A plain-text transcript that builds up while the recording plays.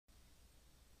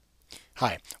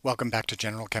Hi, welcome back to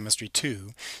General Chemistry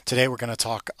 2. Today we're going to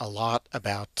talk a lot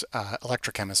about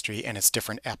electrochemistry and its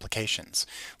different applications.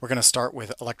 We're going to start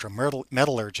with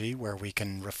electrometallurgy, where we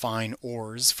can refine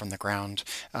ores from the ground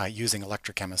using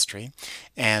electrochemistry,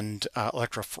 and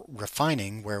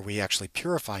electrorefining, where we actually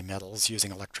purify metals using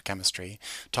electrochemistry.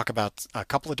 Talk about a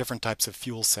couple of different types of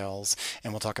fuel cells,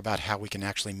 and we'll talk about how we can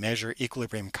actually measure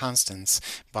equilibrium constants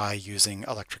by using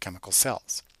electrochemical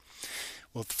cells.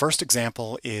 Well, the first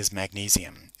example is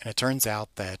magnesium, and it turns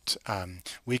out that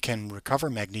we can recover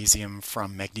magnesium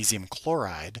from magnesium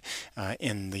chloride.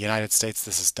 In the United States,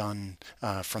 this is done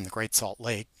from the Great Salt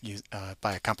Lake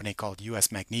by a company called US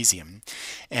Magnesium,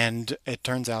 and it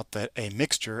turns out that a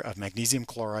mixture of magnesium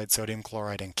chloride, sodium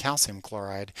chloride, and calcium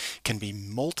chloride can be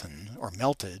molten or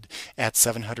melted at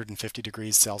 750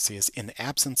 degrees Celsius in the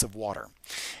absence of water.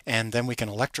 And then we can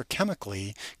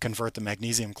electrochemically convert the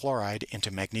magnesium chloride into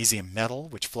magnesium metal,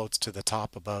 which floats to the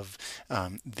top above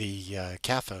the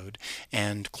cathode,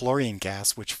 and chlorine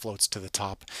gas, which floats to the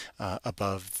top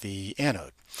above the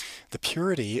anode. The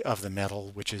purity of the metal,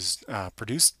 which is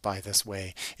produced by this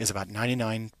way, is about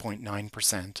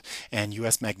 99.9%, and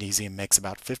US Magnesium makes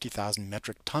about 50,000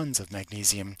 metric tons of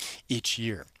magnesium each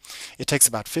year. It takes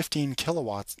about 15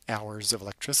 kilowatt hours of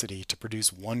electricity to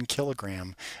produce 1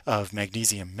 kilogram of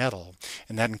magnesium metal,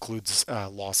 and that includes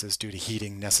losses due to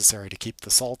heating necessary to keep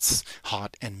the salts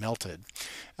hot and melted.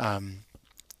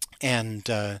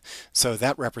 So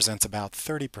that represents about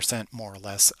 30% more or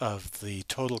less of the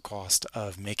total cost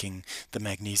of making the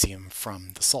magnesium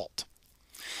from the salt.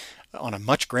 On a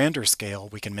much grander scale,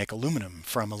 we can make aluminum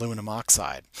from aluminum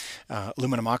oxide.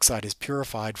 Aluminum oxide is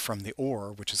purified from the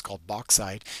ore, which is called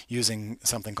bauxite, using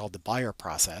something called the Bayer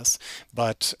process.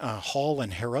 But Hall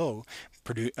and Héroult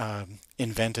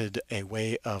invented a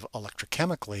way of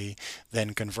electrochemically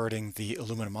then converting the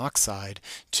aluminum oxide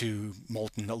to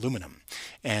molten aluminum.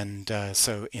 And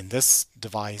so in this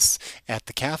device at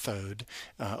the cathode,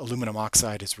 aluminum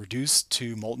oxide is reduced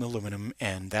to molten aluminum,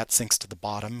 and that sinks to the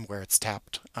bottom where it's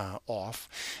tapped off.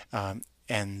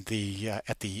 And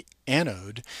at the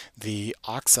anode, the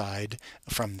oxide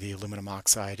from the aluminum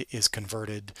oxide is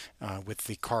converted with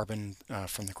the carbon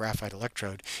from the graphite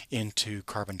electrode into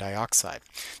carbon dioxide.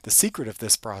 The secret of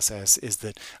this process is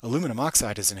that aluminum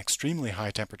oxide is an extremely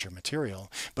high temperature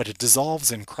material, but it dissolves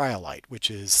in cryolite,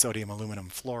 which is sodium aluminum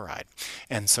fluoride.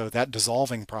 And so that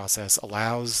dissolving process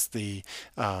allows the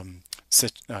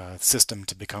system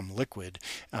to become liquid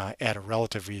at a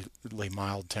relatively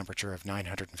mild temperature of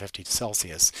 950 Celsius,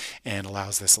 and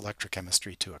allows this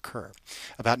electrochemistry to occur.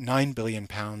 About 9 billion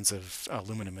pounds of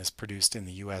aluminum is produced in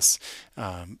the US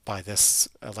by this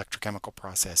electrochemical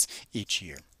process each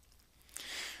year.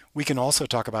 We can also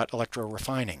talk about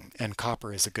electrorefining, and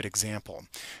copper is a good example.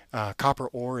 Copper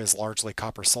ore is largely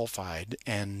copper sulfide,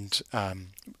 and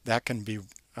that can be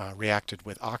reacted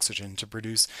with oxygen to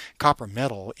produce copper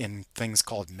metal in things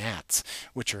called mats,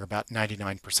 which are about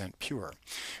 99% pure.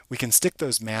 We can stick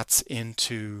those mats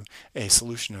into a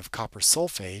solution of copper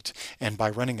sulfate, and by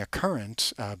running a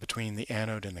current between the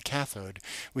anode and the cathode,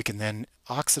 we can then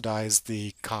oxidize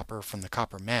the copper from the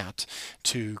copper mat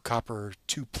to copper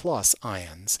 2+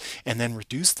 ions, and then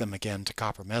reduce them again to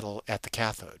copper metal at the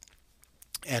cathode.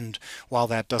 And while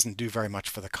that doesn't do very much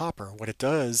for the copper, what it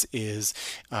does is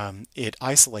it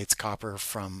isolates copper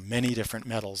from many different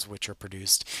metals which are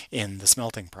produced in the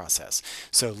smelting process.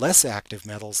 So less active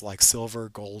metals like silver,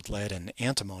 gold, lead, and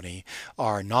antimony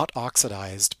are not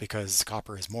oxidized because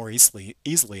copper is more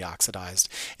easily oxidized,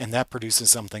 and that produces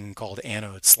something called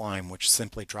anode slime, which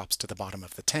simply drops to the bottom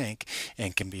of the tank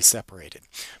and can be separated.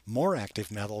 More active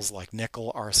metals like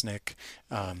nickel, arsenic,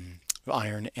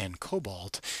 iron, and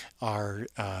cobalt are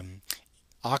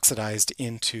oxidized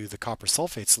into the copper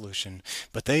sulfate solution,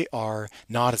 but they are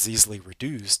not as easily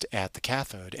reduced at the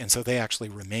cathode, and so they actually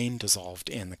remain dissolved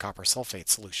in the copper sulfate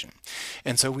solution.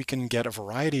 And so we can get a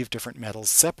variety of different metals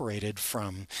separated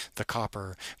from the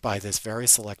copper by this very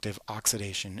selective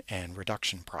oxidation and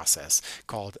reduction process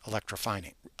called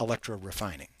electrorefining.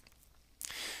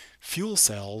 Fuel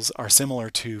cells are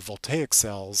similar to voltaic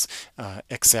cells,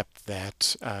 except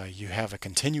that you have a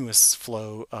continuous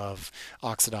flow of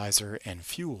oxidizer and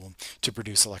fuel to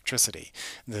produce electricity.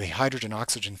 The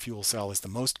hydrogen-oxygen fuel cell is the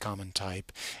most common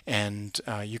type, and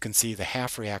you can see the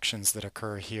half reactions that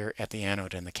occur here at the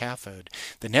anode and the cathode.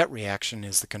 The net reaction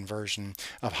is the conversion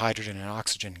of hydrogen and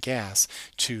oxygen gas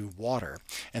to water,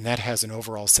 and that has an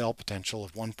overall cell potential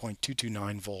of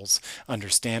 1.229 volts under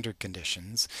standard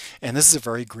conditions. And this is a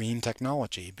very green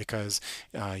technology because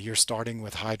you're starting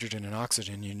with hydrogen and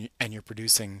oxygen, and you're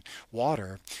producing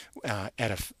water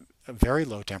at a very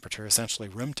low temperature, essentially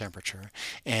room temperature,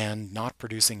 and not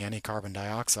producing any carbon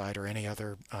dioxide or any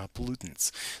other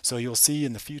pollutants. So you'll see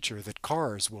in the future that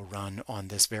cars will run on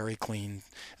this very clean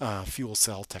fuel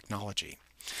cell technology.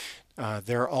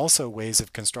 There are also ways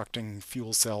of constructing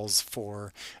fuel cells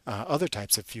for other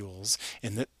types of fuels.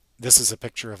 This is a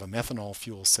picture of a methanol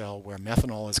fuel cell where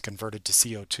methanol is converted to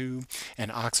CO2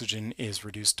 and oxygen is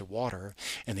reduced to water,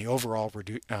 and the overall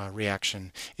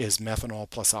reaction is methanol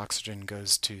plus oxygen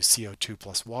goes to CO2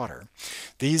 plus water.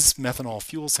 These methanol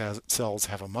fuel cells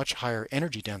have a much higher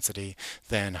energy density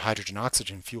than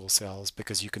hydrogen-oxygen fuel cells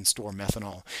because you can store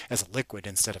methanol as a liquid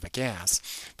instead of a gas,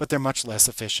 but they're much less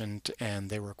efficient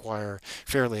and they require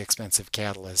fairly expensive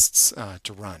catalysts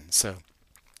to run. So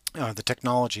the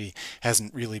technology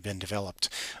hasn't really been developed.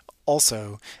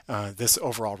 Also, this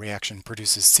overall reaction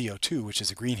produces CO2, which is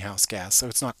a greenhouse gas, so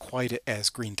it's not quite as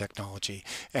green technology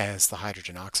as the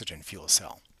hydrogen-oxygen fuel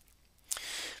cell.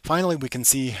 Finally, we can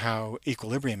see how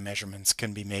equilibrium measurements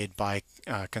can be made by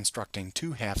constructing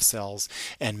two half cells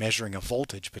and measuring a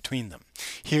voltage between them.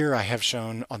 Here I have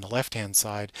shown on the left-hand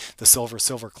side the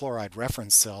silver-silver chloride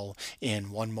reference cell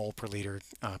in 1 mole per liter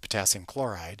potassium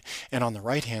chloride, and on the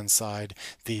right-hand side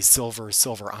the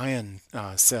silver-silver ion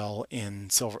cell in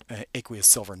aqueous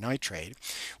silver nitrate.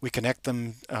 We connect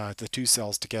them, the two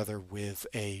cells together with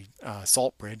a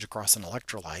salt bridge across an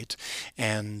electrolyte,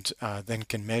 and then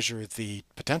can measure the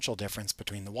potential difference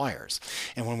between the wires.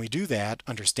 And when we do that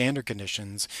under standard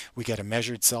conditions, we get a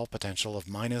measured cell potential of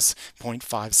minus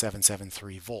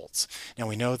 0.5773 volts. Now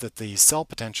we know that the cell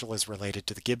potential is related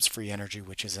to the Gibbs free energy,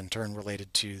 which is in turn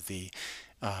related to the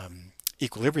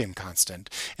equilibrium constant,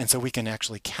 and so we can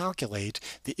actually calculate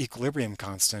the equilibrium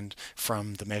constant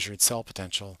from the measured cell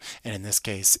potential, and in this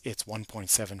case it's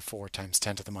 1.74 times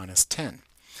 10 to the minus 10.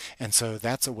 And so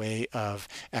that's a way of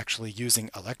actually using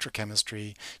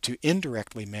electrochemistry to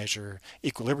indirectly measure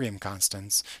equilibrium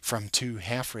constants from two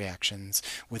half reactions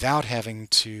without having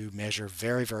to measure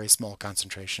very, very small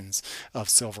concentrations of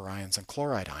silver ions and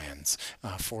chloride ions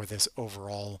for this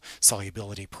overall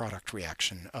solubility product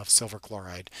reaction of silver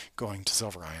chloride going to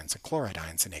silver ions and chloride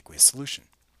ions in aqueous solution.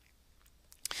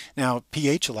 Now,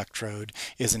 pH electrode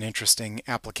is an interesting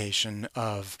application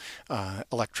of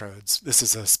electrodes. This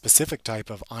is a specific type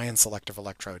of ion selective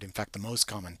electrode, in fact the most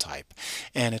common type.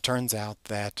 And it turns out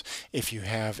that if you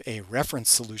have a reference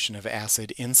solution of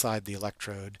acid inside the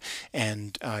electrode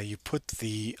and you put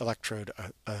the electrode,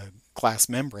 glass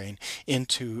membrane,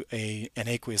 into an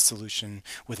aqueous solution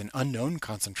with an unknown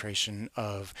concentration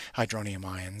of hydronium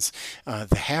ions,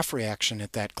 the half reaction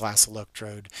at that glass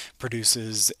electrode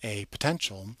produces a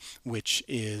potential which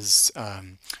is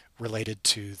related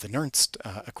to the Nernst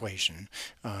equation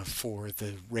for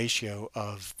the ratio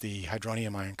of the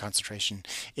hydronium ion concentration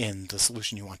in the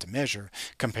solution you want to measure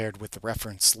compared with the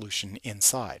reference solution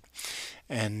inside.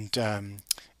 And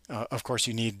of course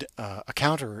you need a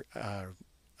counter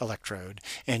electrode,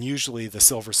 and usually the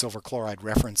silver-silver chloride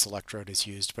reference electrode is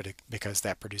used because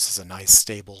that produces a nice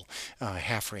stable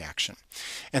half reaction.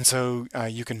 And so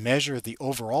you can measure the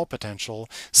overall potential,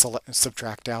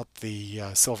 subtract out the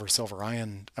silver-silver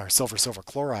ion or silver-silver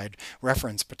chloride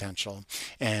reference potential,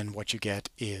 and what you get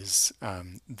is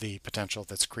the potential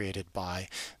that's created by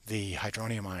the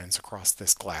hydronium ions across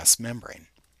this glass membrane.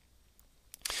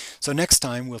 So next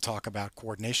time we'll talk about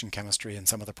coordination chemistry and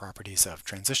some of the properties of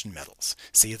transition metals.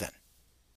 See you then.